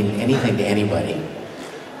would mean anything to anybody,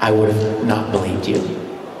 I would have not believed you.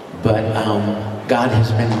 But God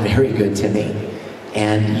has been very good to me,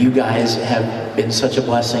 and you guys have been such a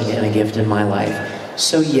blessing and a gift in my life.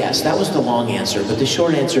 So yes, that was the long answer, but the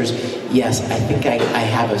short answer is yes, I think I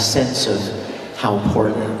have a sense of how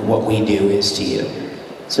important what we do is to you.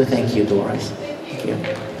 So thank you, Dolores. Thank you.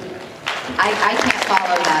 I can't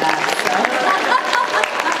follow that up, so.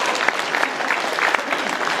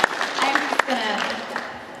 I'm just gonna,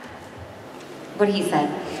 what he said.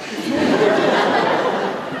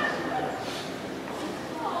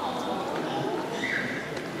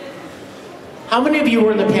 How many of you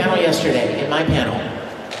were in the panel yesterday, in my panel?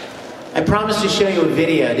 I promised to show you a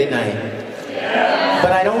video, didn't I? Yeah.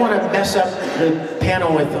 But I don't want to mess up the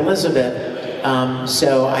panel with Elizabeth,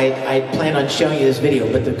 so I plan on showing you this video.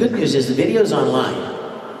 But the good news is the video's online.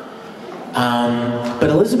 But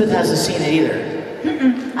Elizabeth hasn't seen it either.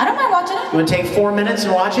 I don't mind watching it. You want to take 4 minutes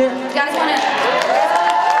and watch it? You guys want to...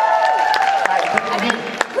 I mean,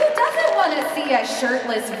 who doesn't want to see a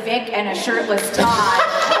shirtless Vic and a shirtless Todd?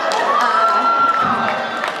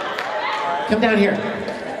 Come down here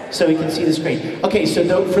so we can see the screen. Okay, so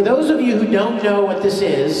for those of you who don't know what this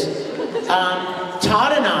is,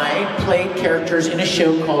 Todd and I played characters in a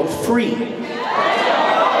show called Free.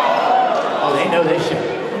 Oh, they know this show.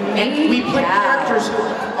 And we play characters who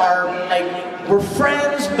are like, we're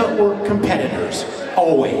friends, but we're competitors,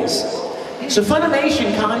 always. So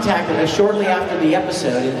Funimation contacted us shortly after the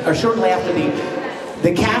episode, or shortly after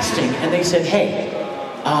the casting, and they said, hey,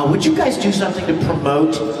 would you guys do something to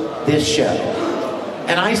promote this show?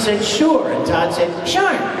 And I said, sure. And Todd said,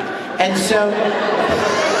 sure. And so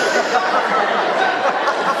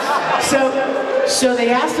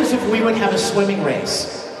they asked us if we would have a swimming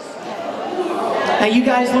race. Now you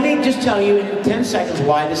guys, let me just tell you in 10 seconds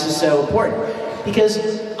why this is so important. Because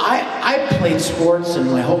I played sports in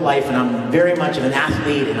my whole life, and I'm very much of an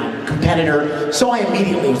athlete and I'm a competitor. So I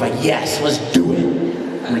immediately was like, yes, let's do it.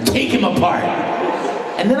 I'm gonna take him apart.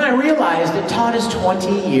 And then I realized that Todd is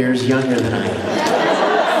 20 years younger than I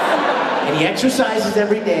am. And he exercises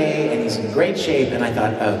every day, and he's in great shape, and I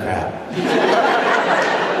thought, oh crap.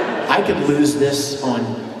 I could lose this on,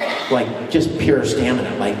 like, just pure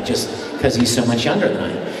stamina, like, just because he's so much younger than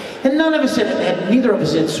I am. And neither of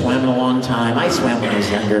us had swam in a long time. I swam when I was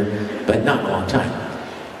younger, but not in a long time.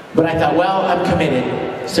 But I thought, well, I'm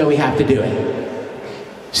committed, so we have to do it.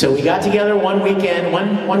 So we got together one weekend,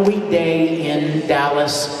 one weekday in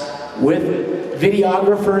Dallas with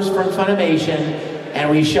videographers from Funimation, and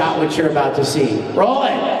we shot what you're about to see. Roll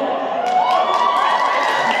it!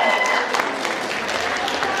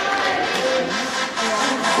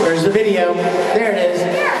 Where's the video? There it is.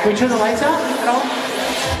 Can we turn the lights out at all?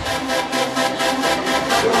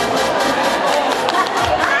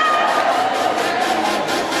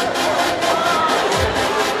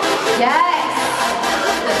 Yes!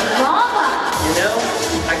 The drama! You know,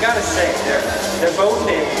 I gotta say, they're both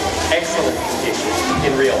in excellent condition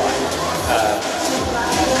in real life.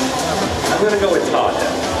 I'm gonna go with Todd,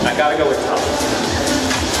 though. I gotta go with Todd.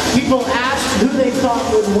 People asked who they thought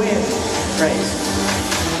would win. Grace.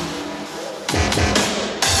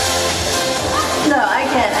 No, I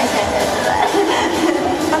can't answer that.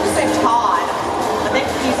 I'm gonna say Todd. I think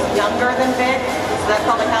he's younger than Vic, so that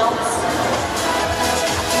probably helps.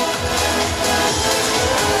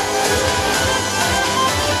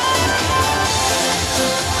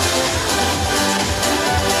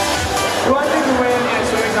 Who I think would win in a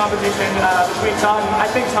swimming competition between Todd and I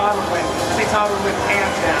think Todd would win. I think Todd would win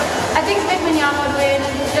hands down. I think Vic Mignogna would win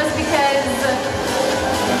just because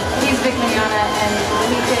he's Vic Mignogna and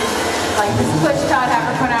he could like just push Todd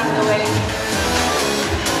Havercorn out of the way.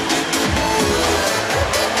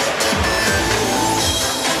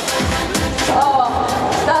 Oh,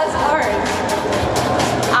 that's hard.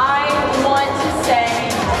 I want to say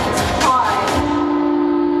Todd.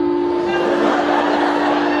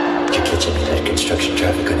 You're catching me that construction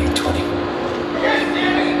traffic on 820.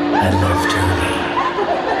 I love doing it.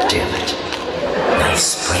 Damn it. Nice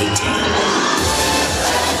spray tan.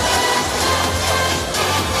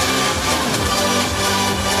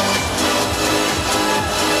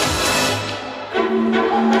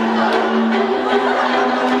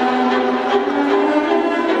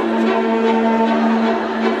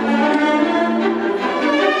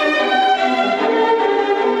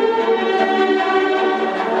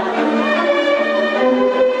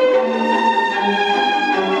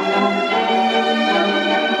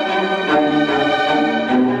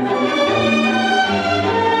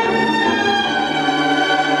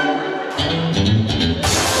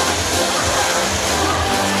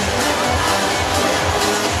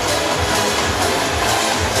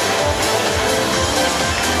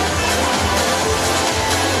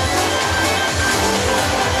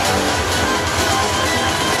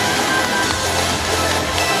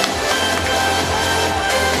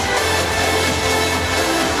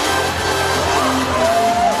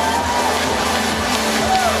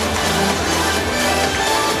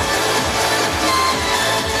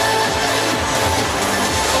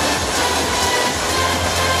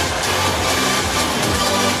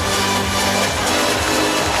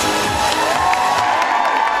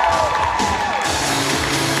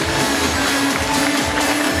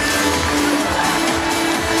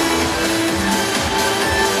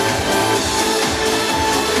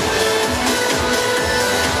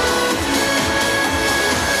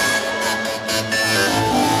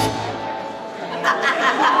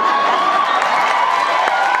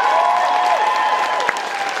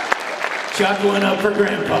 Chuck one up for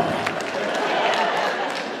Grandpa.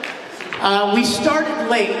 We started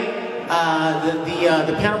late.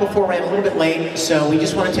 The panel before ran a little bit late, so we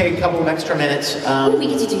just want to take a couple of extra minutes. Ooh, we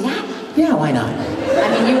get to do that? Yeah, why not? I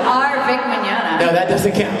mean, you are Vic Mignogna. No, that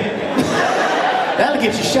doesn't count. That'll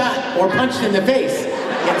get you shot or punched in the face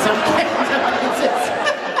in some cases.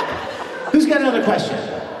 Who's got another question?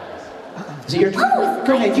 Is it your turn? Oh,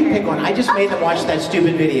 go ahead, you pick one. I just made them watch that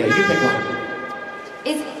stupid video. You pick one.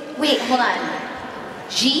 Wait, hold on.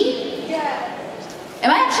 G? Yeah.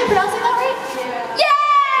 Am I actually pronouncing that right? Yeah.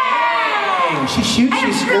 Yay! Dang, she shoots,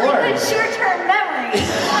 she scores. Really good short-term memory.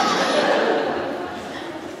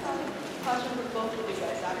 Question for both of you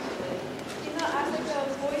guys, actually. You know, as like a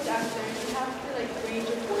voice actor, you have to like range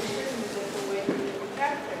your voices in a different way for different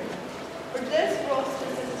characters. For this role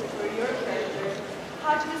specifically for your character,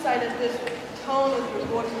 how'd you decide that this tone of your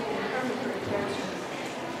voice would be perfect for your character?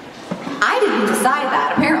 I didn't decide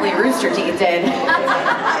that. Apparently Rooster Teeth did. You know,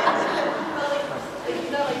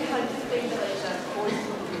 like how you think that like that voice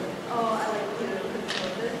would be like, oh, I like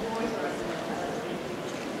this voice, or I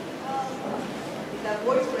like that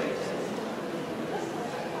voice range.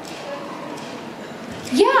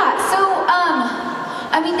 Yeah, so,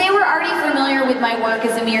 I mean, they were already familiar with my work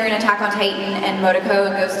as Amir in Attack on Titan and Motoko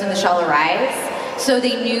and Ghost in the Shell Arise, so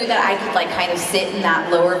they knew that I could like kind of sit in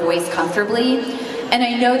that lower voice comfortably. And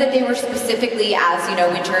I know that they were specifically, as you know,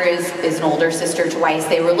 Winter is an older sister to Weiss,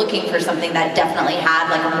 they were looking for something that definitely had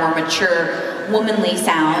like a more mature womanly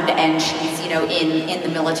sound, and she's, you know, in the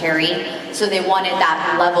military, so they wanted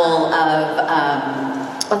that level of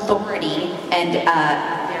authority and,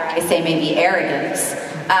 dare I say, maybe arrogance.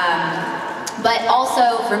 But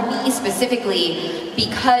also, for me specifically,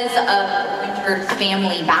 because of Winter's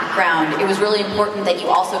family background, it was really important that you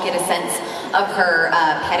also get a sense of her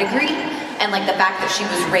pedigree, and like the fact that she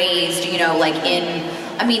was raised, you know, like in,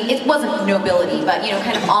 I mean, it wasn't nobility, but, you know,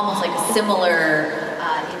 kind of almost like a similar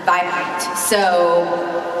environment. So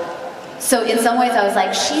in some ways I was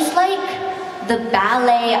like, she's like the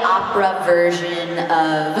ballet opera version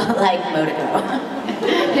of like Monaco.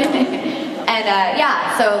 And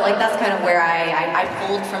yeah, so like that's kind of where I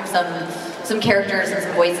pulled from some characters and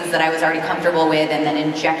some voices that I was already comfortable with, and then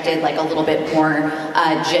injected like a little bit more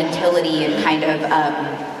gentility and kind of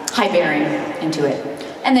high bearing into it.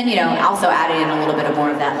 And then, you know, also added in a little bit of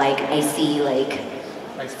more of that like icy, like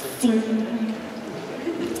sing.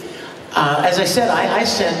 As I said, I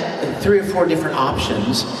sent 3 or 4 different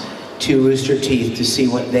options to Rooster Teeth to see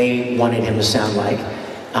what they wanted him to sound like.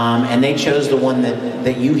 And they chose the one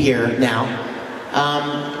that you hear now.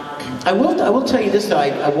 I will tell you this though,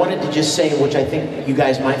 I wanted to just say, which I think you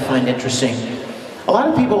guys might find interesting. A lot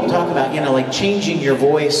of people will talk about, you know, like changing your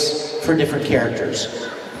voice for different characters.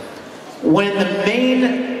 When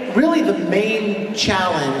really the main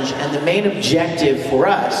challenge and the main objective for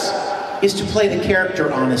us is to play the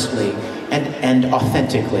character honestly and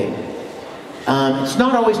authentically. It's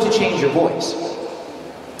not always to change your voice.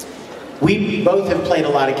 We both have played a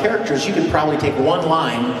lot of characters. You could probably take one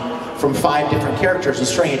line from 5 different characters and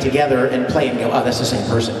string it together and play and go, oh, that's the same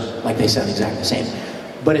person. Like they sound exactly the same.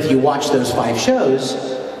 But if you watch those 5 shows,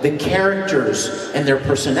 the characters and their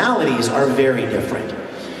personalities are very different.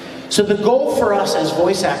 So the goal for us as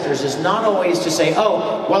voice actors is not always to say,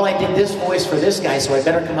 oh, well, I did this voice for this guy, so I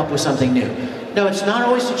better come up with something new. No, it's not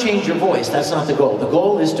always to change your voice. That's not the goal. The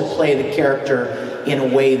goal is to play the character in a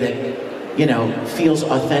way that, you know, feels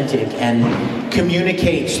authentic and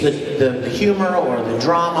communicates the humor or the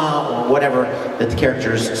drama or whatever that the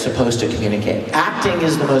character is supposed to communicate. Acting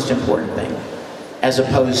is the most important thing, as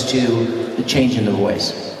opposed to the change in the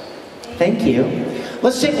voice. Thank you.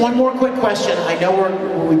 Let's take one more quick question. I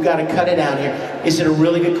know we've got to cut it down here. Is it a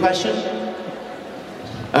really good question?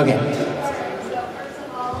 Okay. So first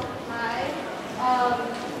of all, hi.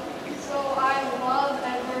 So I love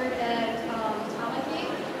Edward and Tamaki,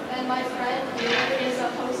 and my friend here is a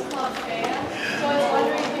Host Club fan. So I was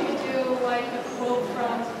wondering if you could do like a quote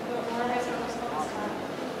from the organizer of Host Club.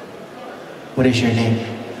 What is your name?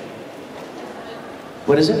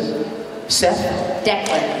 What is it? Seth?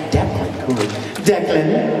 Declan. Declan, cool. Declan,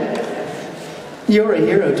 you're a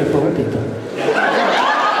hero to poor people.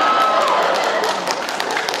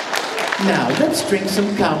 Now, let's drink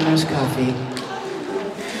some Commoner's coffee.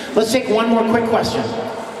 Let's take one more quick question.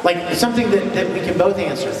 Like, something that we can both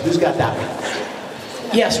answer. Who's got that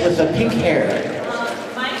one? Yes, with the pink hair.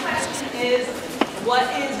 My question is, what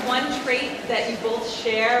is one trait that you both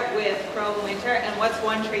share with Qrow and Winter, and what's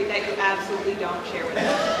one trait that you absolutely don't share with them?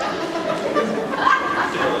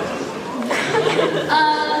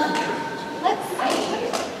 Let's see.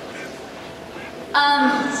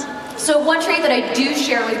 So one trait that I do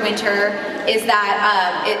share with Winter is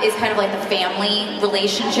that it is kind of like the family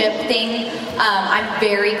relationship thing. I'm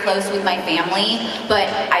very close with my family, but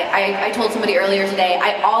I told somebody earlier today,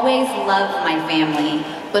 I always love my family,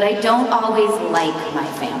 but I don't always like my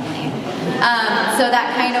family. So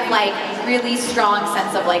that kind of like really strong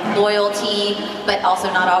sense of like loyalty, but also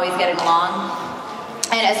not always getting along.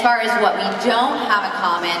 And as far as what we don't have in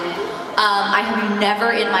common, I have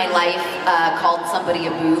never in my life called somebody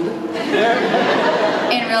a boob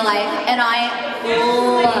in real life, and I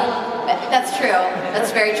love, that's true,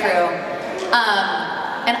 that's very true.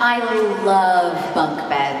 And I love bunk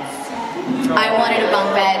beds. I wanted a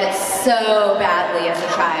bunk bed so badly as a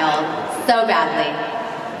child, so badly.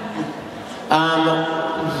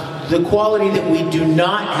 The quality that we do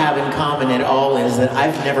not have in common at all is that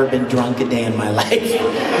I've never been drunk a day in my life.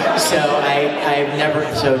 So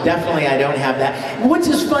so definitely I don't have that. Which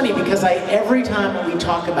is funny because every time we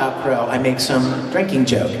talk about Qrow, I make some drinking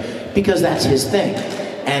joke because that's his thing.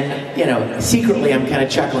 And, you know, secretly I'm kind of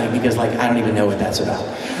chuckling because like, I don't even know what that's about.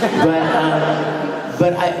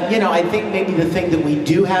 But I think maybe the thing that we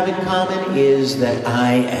do have in common is that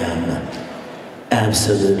I am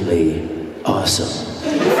absolutely awesome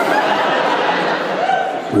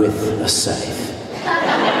with a scythe.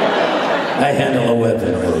 I handle a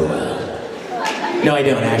weapon really well. No, I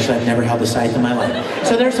don't actually. I've never held a scythe in my life.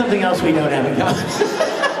 So there's something else we don't have in common.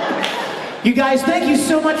 You guys, thank you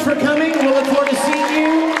so much for coming. We'll look forward to seeing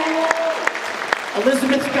you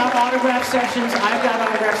Elizabeth's got autograph sessions. I've got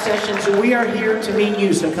autograph sessions. We are here to meet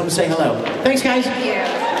you, so come say hello. Thanks, guys. Thank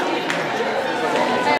you.